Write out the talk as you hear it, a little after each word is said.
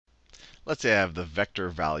let's say I have the vector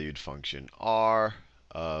valued function r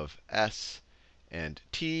of s and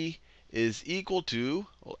t is equal to,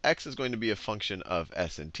 well, x is going to be a function of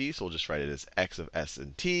s and t, so we'll just write it as x of s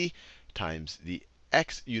and t times the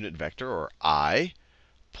x unit vector, or I,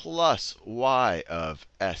 plus y of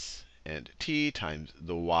s and t times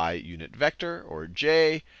the y unit vector, or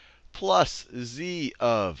j, plus z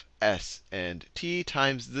of s and t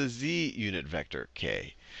times the z unit vector,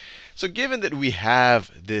 k. So given that we have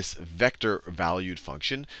this vector valued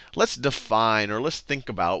function, let's define, or let's think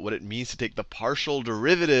about what it means to take the partial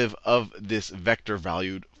derivative of this vector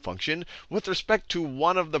valued function with respect to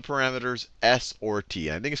one of the parameters s or t.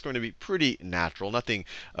 And I think it's going to be pretty natural, nothing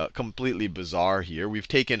completely bizarre here. We've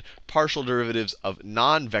taken partial derivatives of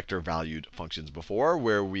non-vector valued functions before,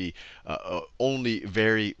 where we only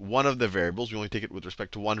vary one of the variables. We only take it with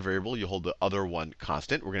respect to one variable. You hold the other one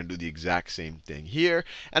constant. We're going to do the exact same thing here.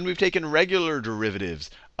 And we've taken regular derivatives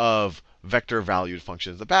of vector valued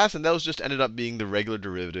functions in the past, and those just ended up being the regular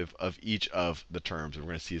derivative of each of the terms. And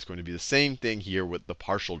we're going to see it's going to be the same thing here with the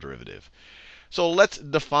partial derivative. So let's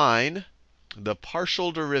define the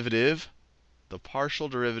partial derivative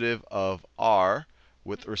of r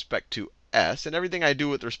with respect to s. And everything I do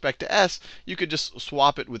with respect to s, you could just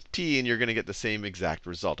swap it with t, and you're going to get the same exact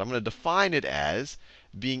result. I'm going to define it as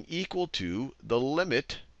being equal to the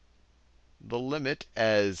limit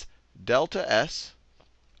as delta s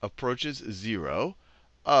approaches 0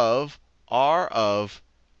 of r of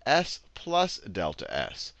s plus delta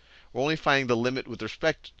s. We're only finding the limit with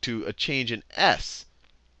respect to a change in s,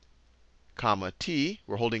 comma t.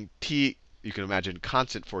 We're holding t, you can imagine,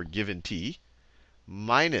 constant for a given t,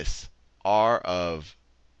 minus r of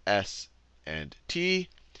s and t,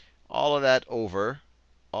 all of that over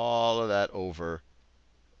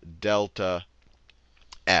delta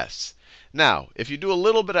s. Now, if you do a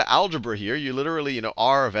little bit of algebra here, you literally,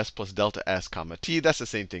 r of s plus delta s comma t, that's the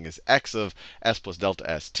same thing as x of s plus delta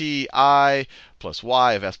s t, I plus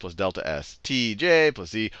y of s plus delta s t, j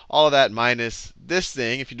plus z, all of that minus this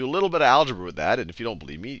thing. If you do a little bit of algebra with that, and if you don't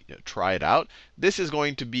believe me, try it out. This is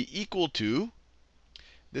going to be equal to,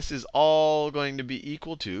 this is all going to be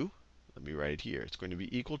equal to, let me write it here. It's going to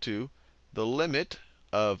be equal to the limit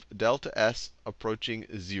of delta s approaching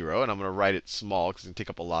 0, and I'm going to write it small because it's going to take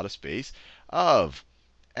up a lot of space, of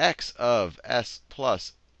x of s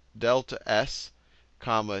plus delta s,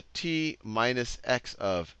 comma t minus x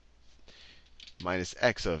of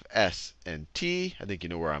s and t. I think you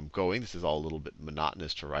know where I'm going. This is all a little bit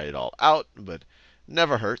monotonous to write it all out, but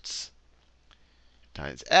never hurts.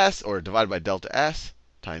 Times s, or divided by delta s,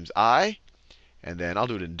 times I. And then I'll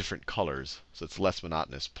do it in different colors so it's less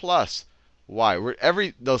monotonous. Plus y.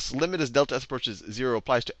 This limit as delta s approaches 0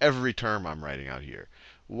 applies to every term I'm writing out here.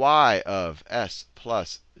 Y of s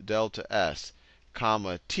plus delta s,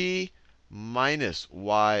 comma t, minus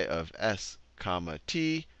y of s, comma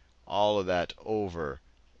t, all of that over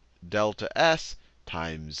delta s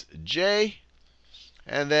times j.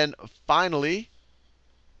 And then finally,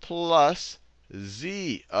 plus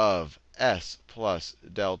z of s plus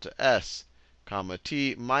delta s, comma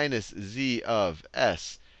t, minus z of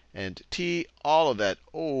s and t, all of that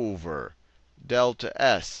over delta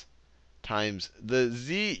s times the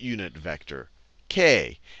z unit vector,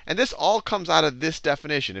 k. And this all comes out of this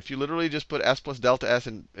definition. If you literally just put s plus delta s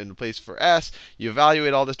in place for s, you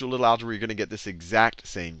evaluate all this, do a little algebra, you're going to get this exact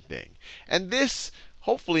same thing. And this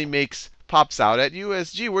hopefully pops out at you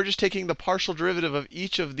as, gee, we're just taking the partial derivative of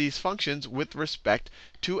each of these functions with respect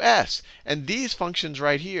to s. And these functions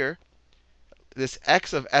right here, this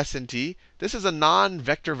x of s and t, this is a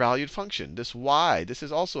non-vector valued function. This y, this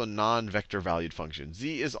is also a non-vector valued function.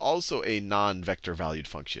 Z is also a non-vector valued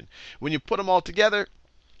function. When you put them all together,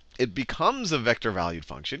 it becomes a vector valued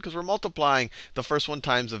function because we're multiplying the first one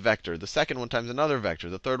times a vector, the second one times another vector,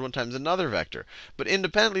 the third one times another vector. But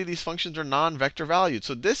independently, these functions are non-vector valued.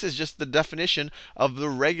 So this is just the definition of the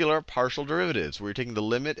regular partial derivatives, where you're taking the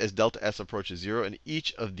limit as delta s approaches 0 in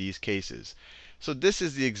each of these cases. So this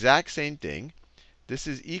is the exact same thing. This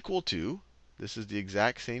is equal to, this is the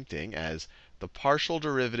exact same thing as the partial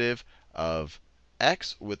derivative of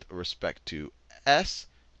x with respect to s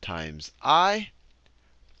times I,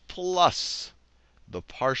 plus the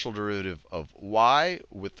partial derivative of y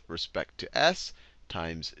with respect to s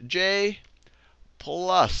times j,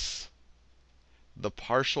 plus the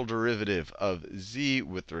partial derivative of z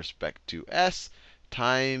with respect to s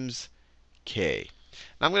times k.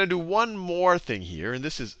 Now I'm going to do one more thing here, and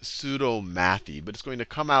this is pseudo-mathy, but it's going to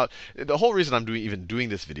come out. The whole reason I'm even doing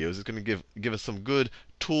this video is it's going to give us some good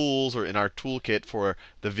tools, or in our toolkit for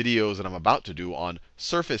the videos that I'm about to do on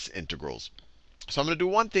surface integrals. So I'm going to do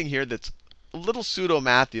one thing here that's a little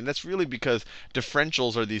pseudo-mathy, and that's really because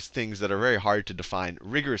differentials are these things that are very hard to define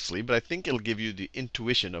rigorously, but I think it'll give you the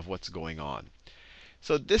intuition of what's going on.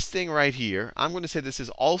 So this thing right here, I'm going to say this is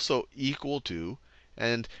also equal to,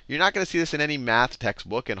 and you're not going to see this in any math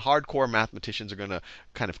textbook, and hardcore mathematicians are going to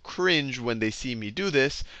kind of cringe when they see me do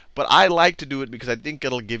this, but I like to do it because I think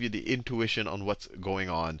it'll give you the intuition on what's going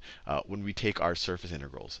on when we take our surface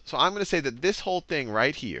integrals. So I'm going to say that this whole thing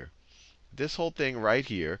right here,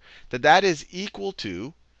 that is equal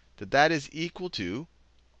to,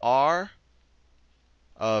 r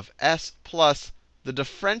of s plus the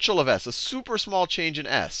differential of s, a super small change in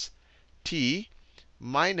s, t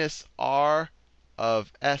minus r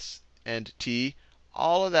of s and t,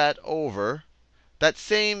 all of that over that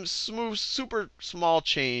same smooth, super small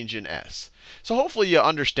change in s. So hopefully you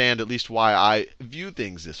understand at least why I view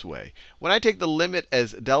things this way. When I take the limit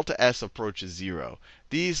as delta s approaches 0,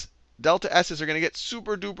 these delta s's are going to get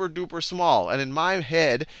super duper duper small. And in my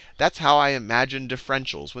head, that's how I imagine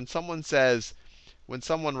differentials. When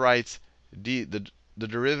someone writes the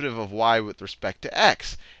derivative of y with respect to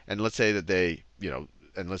x, and let's say that they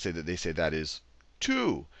say that is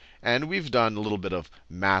 2. And we've done a little bit of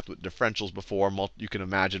math with differentials before. You can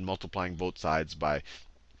imagine multiplying both sides by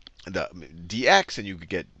the dx, and you could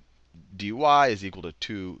get dy is equal to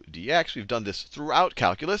 2 dx. We've done this throughout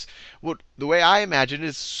calculus. The way I imagine it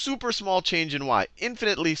is super small change in y.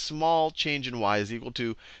 Infinitely small change in y is equal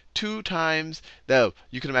to 2 times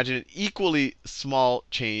you can imagine an equally small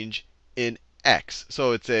change in x.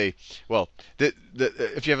 So it's if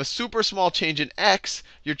you have a super small change in x,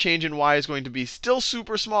 your change in y is going to be still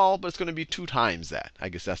super small, but it's going to be 2 times that. I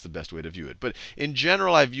guess that's the best way to view it. But in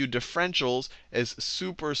general, I view differentials as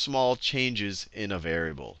super small changes in a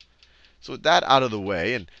variable. So with that out of the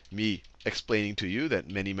way, and me explaining to you that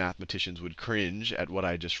many mathematicians would cringe at what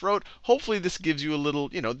I just wrote, hopefully this gives you a little,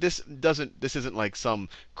 this isn't like some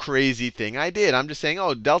crazy thing I did. I'm just saying,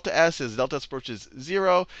 oh, delta s as delta s approaches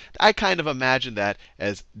 0. I kind of imagine that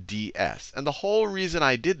as ds. And the whole reason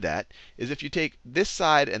I did that is if you take this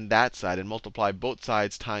side and that side and multiply both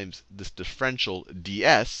sides times this differential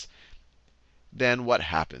ds, then what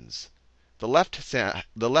happens? The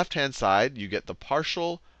left-hand side, you get the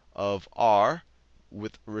partial of r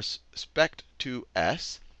with respect to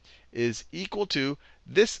s is equal to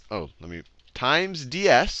this, times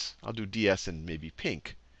ds. I'll do ds in maybe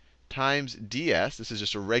pink. Times ds. This is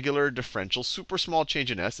just a regular differential, super small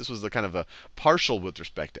change in s. This was the kind of a partial with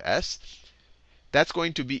respect to s. That's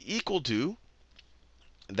going to be equal to,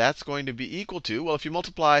 well, if you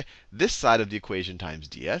multiply this side of the equation times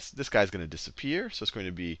ds, this guy's going to disappear. So it's going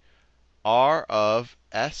to be r of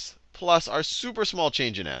s plus our super small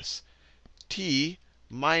change in s, t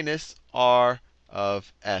minus r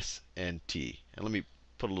of s and t. And let me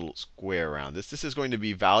put a little square around this. This is going to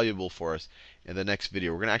be valuable for us in the next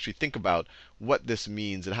video. We're going to actually think about what this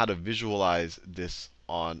means and how to visualize this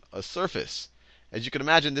on a surface. As you can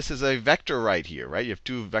imagine, this is a vector right here, right? You have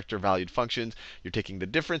two vector valued functions. You're taking the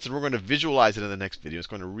difference, and we're going to visualize it in the next video. It's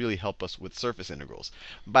going to really help us with surface integrals.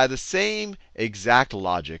 By the same exact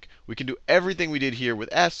logic, we can do everything we did here with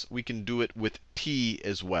s. We can do it with t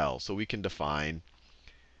as well. So we can define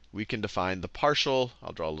the partial.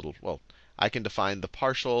 I'll draw a little, I can define the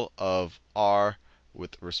partial of r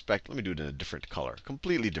with respect. Let me do it in a different color,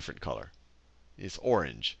 completely different color. It's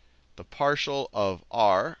orange. The partial of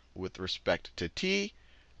r with respect to t.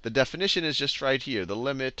 The definition is just right here. The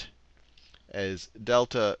limit as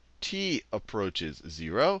delta t approaches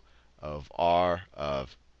 0 of r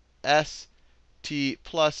of s, t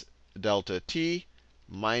plus delta t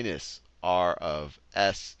minus r of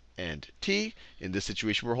s and t. In this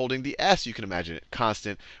situation, we're holding the s. You can imagine it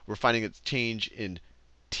constant. We're finding its change in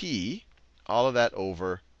t, all of that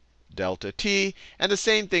over delta t. And the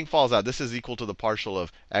same thing falls out. This is equal to the partial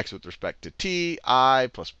of x with respect to t, I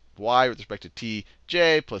plus y with respect to t,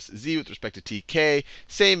 j plus z with respect to t, k.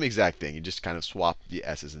 Same exact thing. You just kind of swap the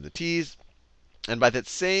s's and the t's. And by that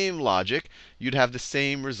same logic, you'd have the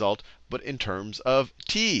same result, but in terms of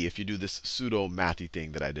t. If you do this pseudo-mathy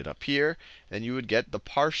thing that I did up here, then you would get the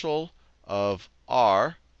partial of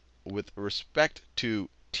r with respect to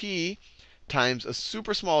t times a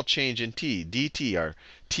super small change in t, dt, our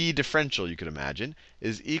t differential, you could imagine,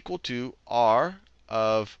 is equal to r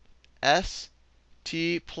of s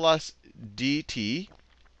t plus dt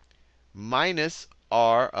minus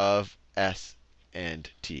r of s and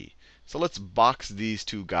t. So let's box these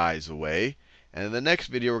two guys away. And in the next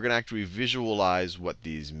video, we're going to actually visualize what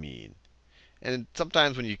these mean. And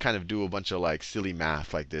sometimes when you kind of do a bunch of like silly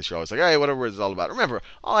math like this, you're always like, hey, whatever it's all about. Remember,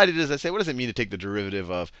 all I did is I say, what does it mean to take the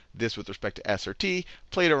derivative of this with respect to s or t?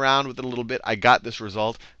 Played around with it a little bit. I got this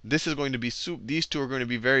result. This is going to be these two are going to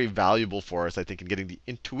be very valuable for us, I think, in getting the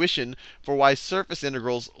intuition for why surface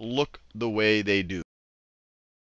integrals look the way they do.